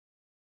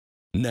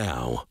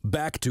Now,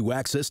 back to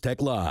Access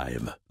Tech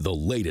Live, the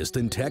latest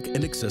in tech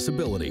and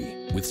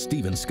accessibility with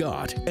Stephen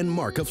Scott and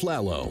Marc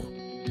Aflalo.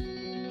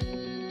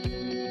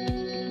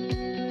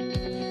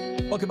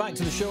 Welcome back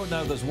to the show.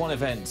 Now, there's one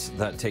event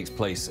that takes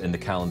place in the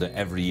calendar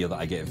every year that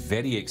I get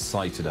very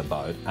excited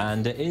about,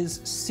 and it is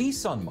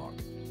CSUN, Marc.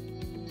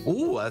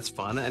 Oh, that's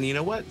fun. And you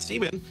know what,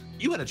 Stephen,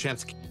 you had a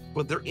chance to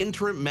with their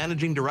Interim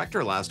Managing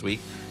Director last week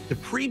to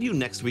preview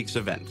next week's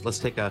event. Let's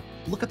take a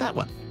look at that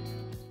one.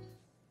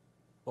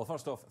 Well,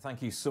 first off,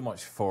 thank you so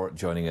much for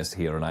joining us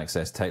here on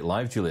Access Tech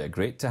Live. Julia,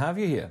 great to have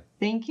you here.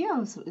 Thank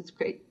you. It's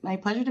great. My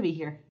pleasure to be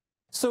here.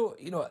 So,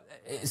 you know,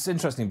 it's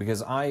interesting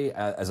because I,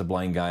 as a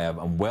blind guy,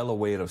 I'm well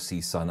aware of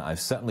CSUN.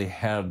 I've certainly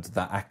heard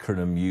that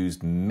acronym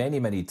used many,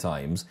 many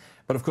times.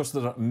 But of course,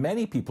 there are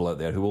many people out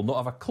there who will not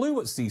have a clue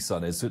what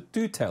CSUN is. So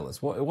do tell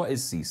us, what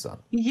is CSUN?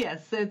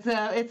 Yes,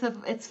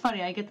 it's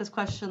funny. I get this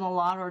question a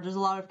lot, or there's a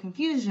lot of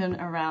confusion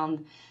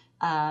around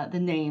the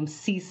name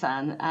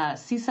CSUN.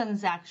 CSUN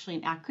is actually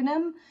an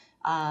acronym.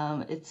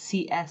 It's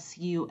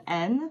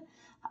CSUN.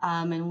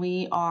 And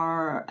we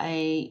are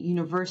a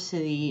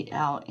university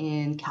out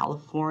in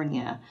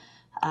California.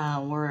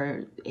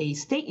 We're a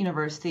state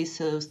university,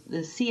 so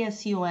the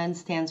CSUN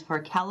stands for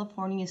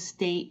California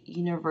State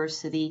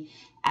University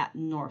at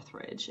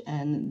Northridge.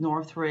 And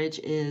Northridge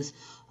is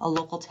a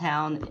local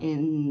town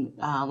in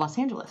Los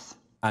Angeles.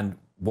 And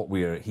what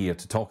we're here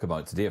to talk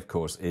about today, of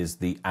course, is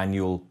the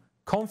annual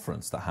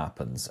conference that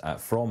happens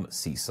from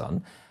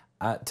CSUN.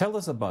 Tell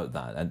us about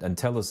that and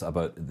tell us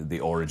about the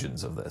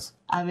origins of this.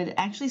 It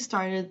actually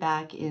started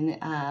back in,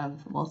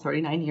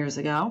 39 years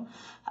ago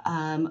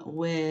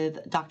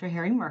with Dr.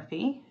 Harry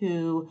Murphy,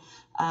 who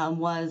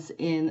was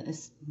in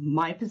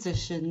my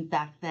position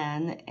back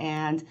then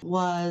and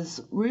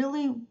was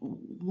really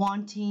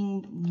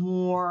wanting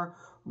more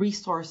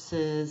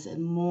resources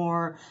and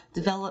more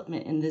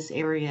development in this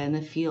area in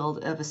the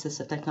field of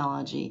assistive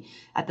technology.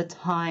 At the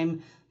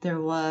time, there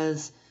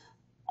was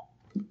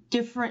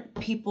different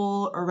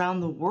people around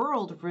the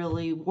world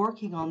really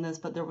working on this,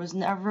 but there was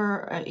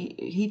never,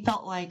 he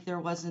felt like there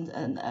wasn't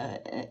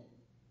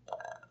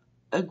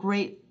a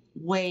great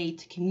way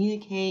to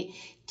communicate,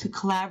 to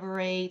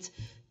collaborate,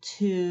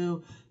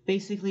 to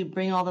basically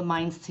bring all the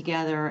minds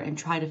together and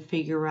try to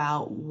figure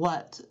out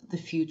what the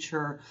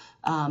future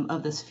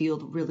of this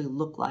field really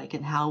looked like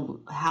and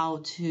how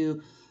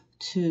to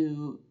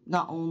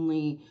not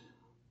only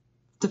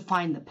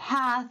define the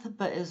path,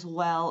 but as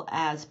well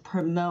as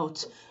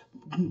promote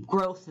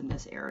growth in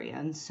this area.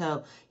 And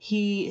so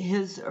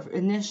his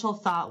initial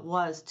thought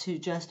was to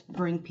just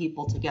bring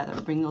people together,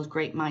 bring those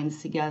great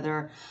minds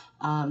together.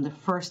 The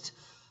first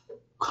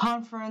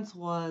conference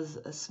was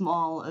a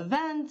small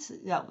event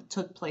that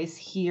took place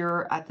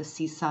here at the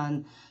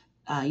CSUN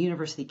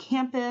University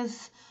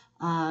campus.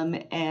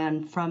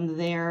 And from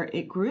there,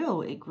 it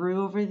grew. It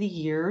grew over the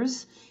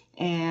years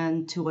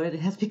and to what it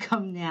has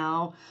become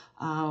now,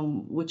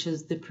 which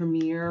is the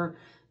premier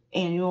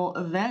annual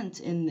event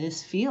in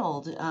this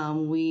field.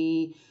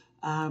 We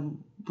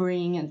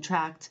bring and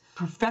attract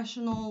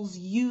professionals,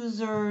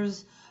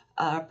 users,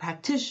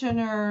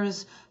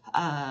 practitioners,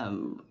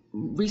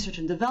 research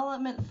and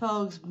development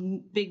folks,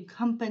 big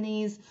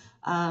companies,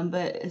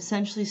 but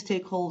essentially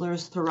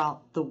stakeholders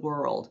throughout the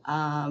world.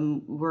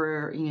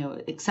 We're,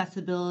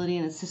 accessibility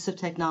and assistive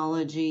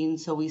technology, and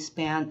so we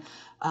span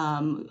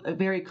a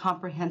very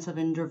comprehensive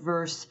and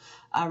diverse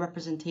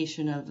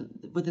representation of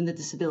within the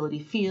disability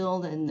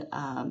field and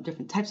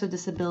different types of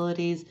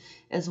disabilities,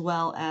 as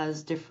well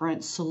as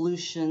different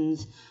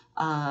solutions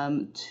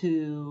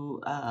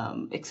to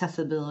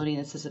accessibility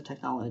and assistive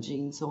technology.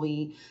 And so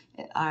we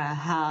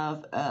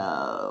have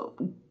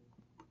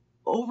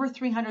over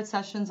 300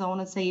 sessions. I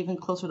want to say even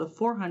closer to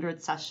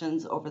 400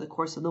 sessions over the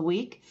course of the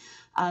week.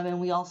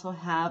 And we also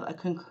have a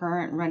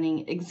concurrent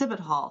running exhibit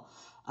hall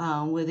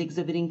with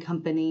exhibiting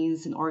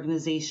companies and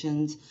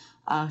organizations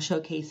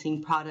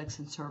showcasing products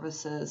and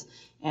services.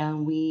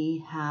 And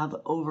we have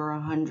over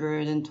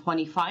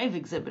 125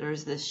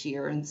 exhibitors this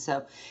year. And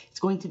so it's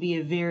going to be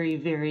a very,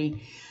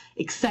 very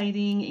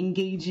exciting,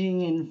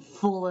 engaging, and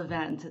full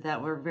event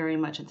that we're very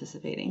much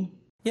anticipating.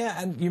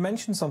 Yeah, and you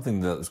mentioned something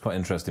that was quite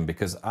interesting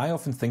because I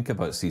often think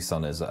about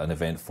CSUN as an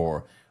event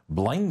for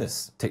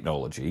blindness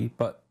technology,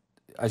 but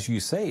as you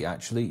say,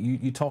 actually,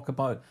 you talk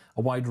about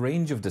a wide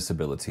range of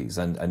disabilities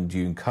and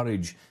you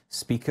encourage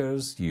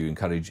speakers, you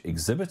encourage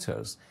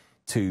exhibitors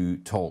to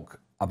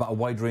talk about a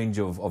wide range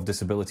of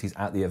disabilities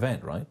at the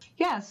event, right?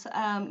 Yes,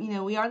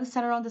 we are the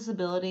Center on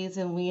Disabilities,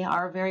 and we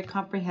are very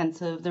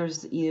comprehensive.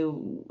 There's,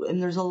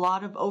 and there's a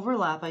lot of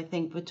overlap, I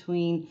think,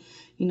 between,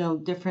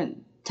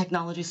 different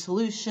technology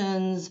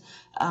solutions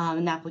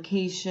and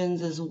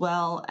applications, as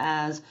well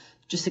as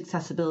just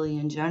accessibility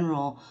in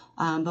general.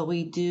 But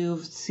we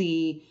do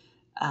see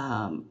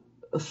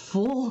a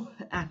full,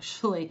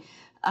 actually,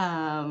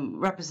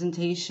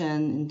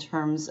 representation in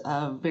terms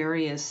of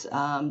various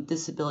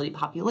disability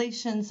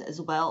populations, as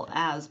well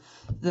as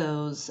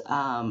those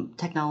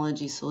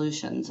technology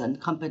solutions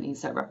and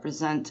companies that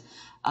represent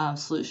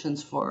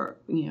solutions for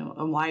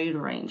a wide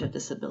range of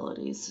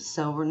disabilities.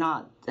 So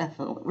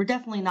we're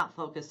definitely not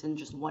focused in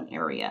just one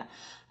area.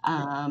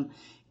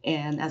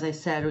 And as I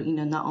said,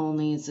 not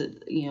only is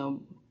it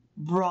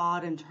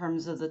broad in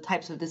terms of the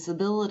types of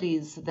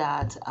disabilities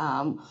that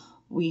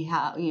we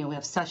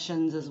have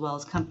sessions as well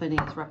as companies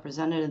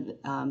represented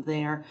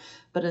there,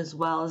 but as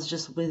well as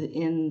just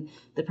within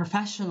the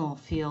professional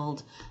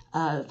field,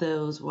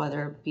 those,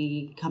 whether it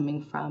be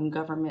coming from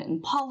government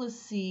and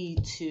policy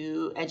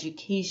to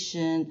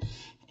education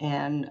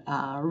and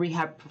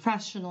rehab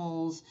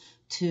professionals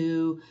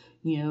to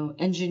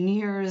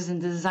engineers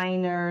and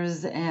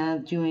designers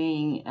and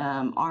doing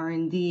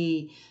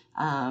R&D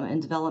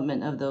and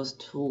development of those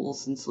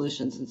tools and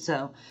solutions. And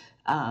so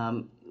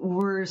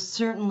we're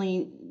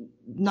certainly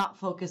not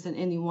focused in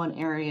any one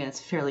area.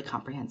 It's fairly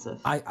comprehensive.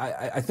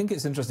 I think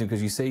it's interesting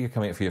because you say you're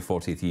coming up for your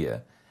 40th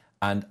year,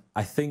 and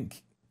I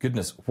think,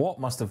 goodness, what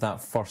must have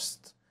that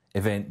first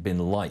event been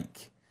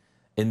like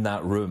in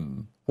that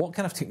room? What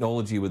kind of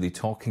technology were they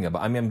talking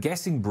about? I mean, I'm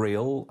guessing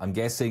Braille, I'm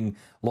guessing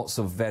lots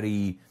of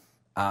very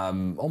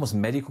almost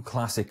medical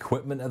class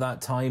equipment at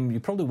that time. You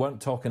probably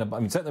weren't talking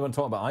about, certainly weren't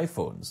talking about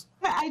iPhones.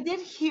 I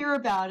did hear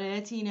about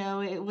it.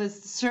 It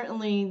was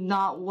certainly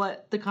not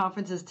what the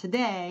conference is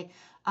today,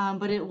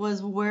 but it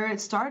was where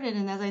it started.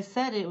 And as I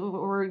said, it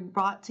were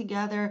brought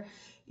together,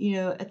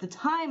 at the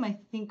time, I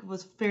think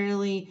was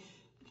fairly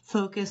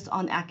focused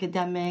on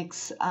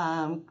academics,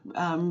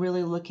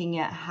 really looking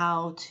at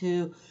how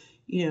to,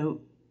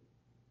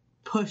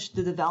 push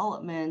the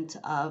development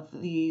of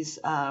these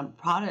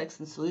products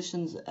and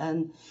solutions.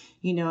 And,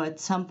 at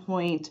some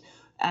point,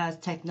 as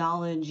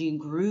technology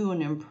grew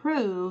and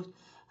improved,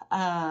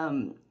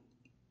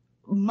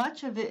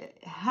 much of it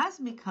has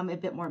become a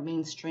bit more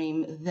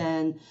mainstream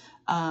than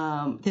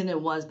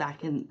it was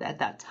back at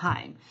that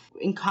time.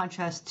 In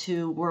contrast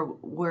to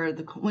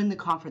when the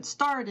conference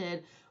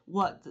started,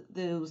 what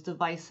those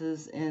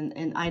devices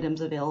and items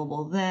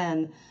available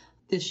then,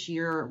 this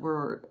year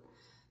we're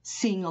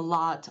seeing a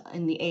lot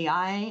in the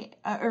AI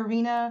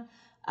arena.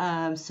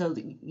 So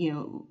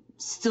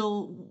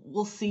still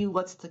we'll see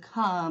what's to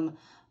come.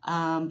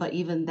 But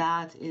even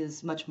that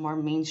is much more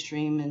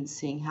mainstream and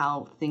seeing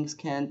how things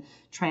can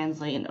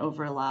translate and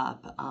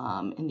overlap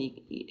in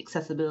the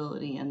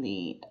accessibility and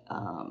the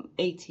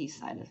AT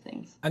side of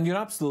things. And you're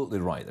absolutely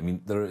right.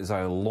 There is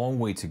a long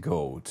way to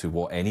go to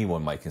what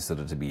anyone might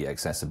consider to be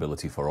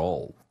accessibility for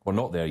all. We're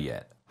not there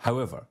yet.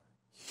 However,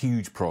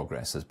 huge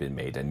progress has been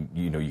made, and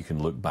you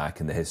can look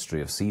back in the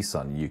history of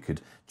CSUN, you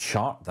could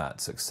chart that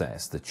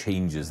success, the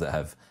changes that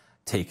have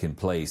taken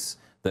place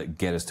that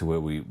get us to where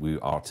we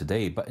are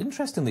today. But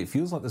interestingly, it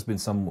feels like there's been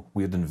some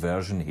weird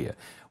inversion here,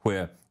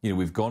 where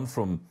we've gone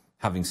from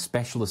having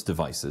specialist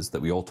devices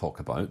that we all talk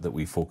about, that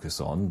we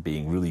focus on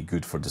being really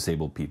good for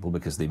disabled people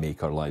because they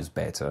make our lives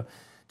better,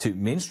 to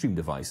mainstream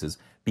devices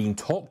being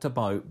talked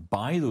about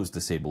by those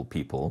disabled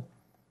people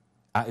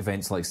at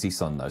events like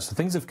CSUN now. So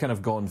things have kind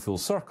of gone full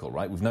circle,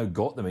 right? We've now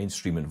got the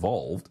mainstream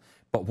involved,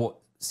 but what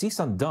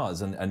CSUN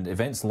does, and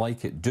events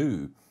like it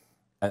do,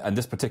 and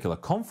this particular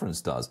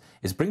conference does,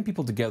 is bring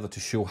people together to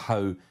show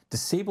how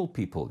disabled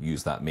people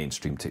use that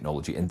mainstream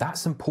technology, and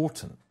that's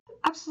important.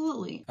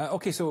 Absolutely.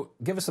 Okay, so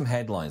give us some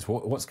headlines.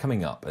 What's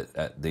coming up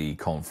at the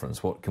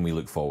conference? What can we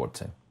look forward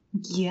to?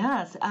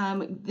 Yes,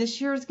 this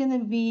year is going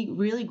to be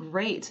really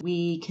great.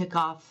 We kick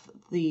off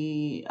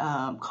the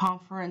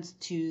conference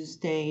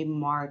Tuesday,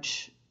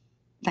 March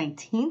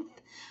 19th,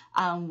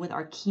 with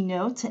our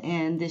keynote,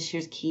 and this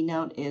year's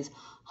keynote is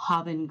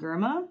Haben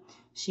Girma.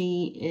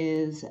 She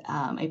is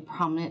a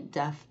prominent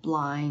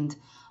deaf-blind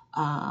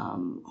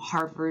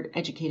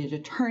Harvard-educated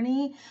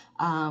attorney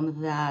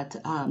that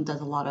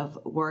does a lot of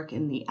work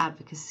in the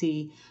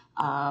advocacy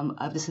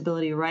of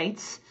disability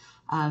rights.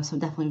 So I'm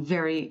definitely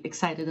very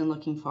excited and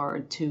looking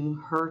forward to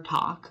her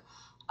talk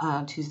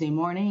Tuesday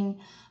morning.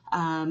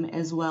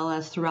 As well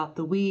as throughout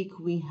the week,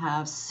 we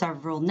have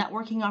several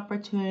networking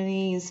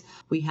opportunities.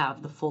 We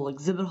have the full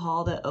exhibit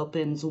hall that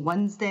opens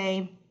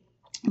Wednesday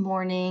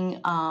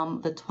morning,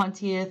 the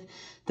 20th.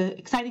 The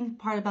exciting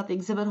part about the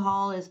exhibit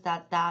hall is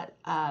that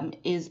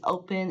is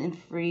open and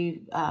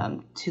free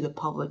to the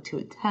public to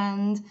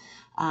attend.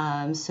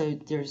 So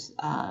there's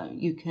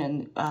you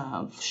can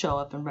show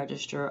up and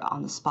register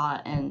on the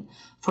spot and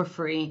for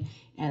free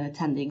and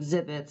attend the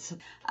exhibits.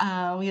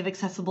 We have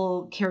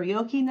accessible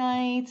karaoke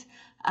night.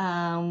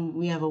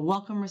 We have a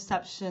welcome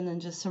reception and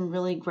just some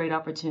really great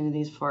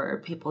opportunities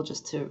for people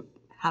just to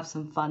have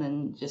some fun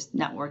and just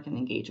network and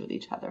engage with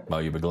each other.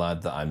 Well, you'll be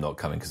glad that I'm not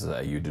coming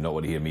because you do not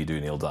want to hear me do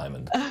Neil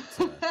Diamond.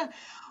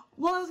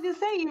 Well, I was going to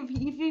say,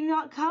 if you're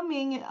not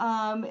coming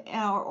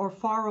or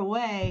far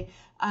away,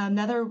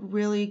 another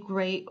really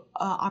great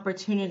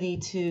opportunity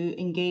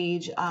to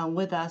engage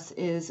with us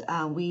is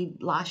we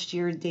last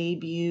year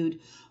debuted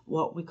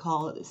what we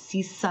call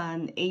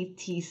CSUN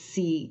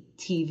ATC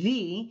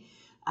TV.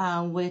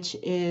 which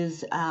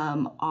is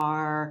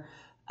our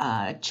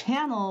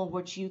channel,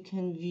 which you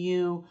can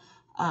view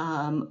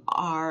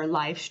our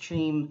live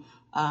stream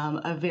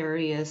of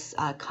various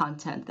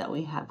content that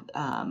we have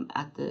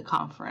at the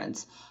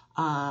conference.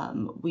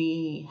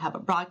 We have a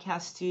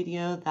broadcast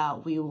studio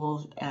that we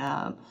will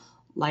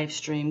live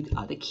stream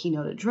the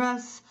keynote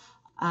address.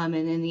 And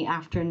in the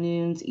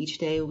afternoons, each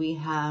day, we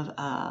have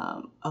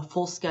a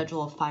full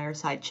schedule of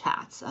fireside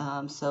chats.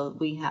 So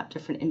we have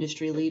different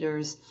industry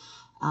leaders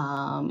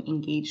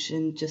engaged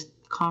in just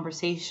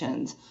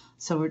conversations.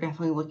 So we're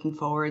definitely looking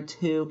forward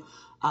to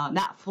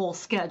that full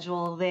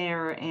schedule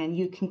there. And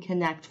you can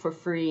connect for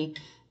free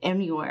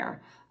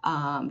anywhere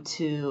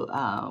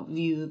to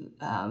view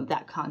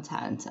that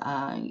content.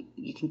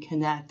 You can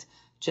connect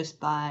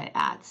just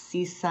at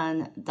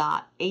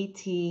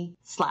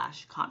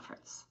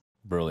csun.at/conference.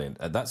 Brilliant.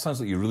 That sounds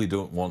like you really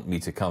don't want me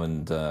to come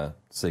and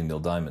sing Neil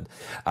Diamond.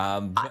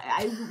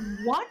 I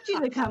want you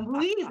to come,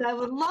 please. I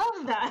would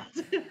love that.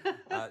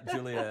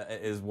 Julia,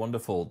 it is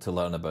wonderful to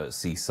learn about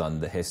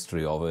CSUN, the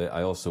history of it.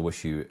 I also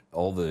wish you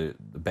all the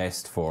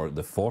best for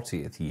the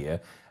 40th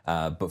year.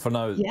 But for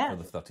now, for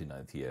the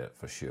 39th year,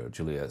 for sure.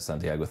 Julia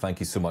Santiago, thank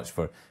you so much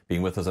for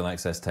being with us on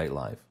Access Tech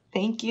Live.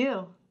 Thank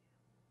you.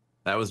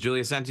 That was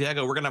Julia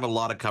Santiago. We're going to have a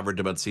lot of coverage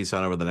about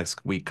CSUN over the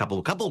next week,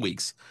 couple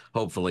weeks,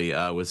 hopefully,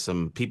 with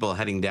some people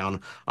heading down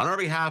on our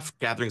behalf,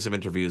 gathering some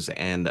interviews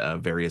and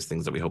various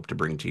things that we hope to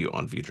bring to you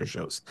on future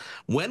shows.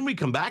 When we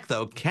come back,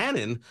 though,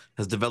 Canon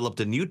has developed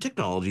a new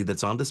technology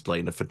that's on display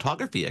in a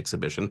photography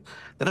exhibition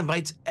that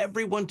invites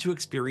everyone to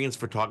experience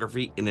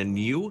photography in a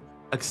new,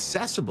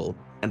 accessible,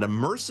 and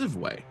immersive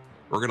way.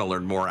 We're going to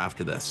learn more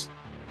after this.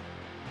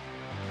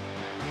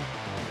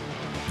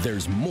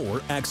 There's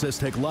more Access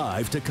Tech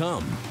Live to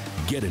come.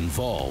 Get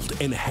involved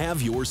and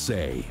have your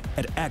say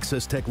at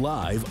Access Tech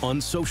Live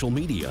on social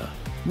media.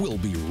 We'll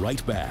be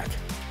right back.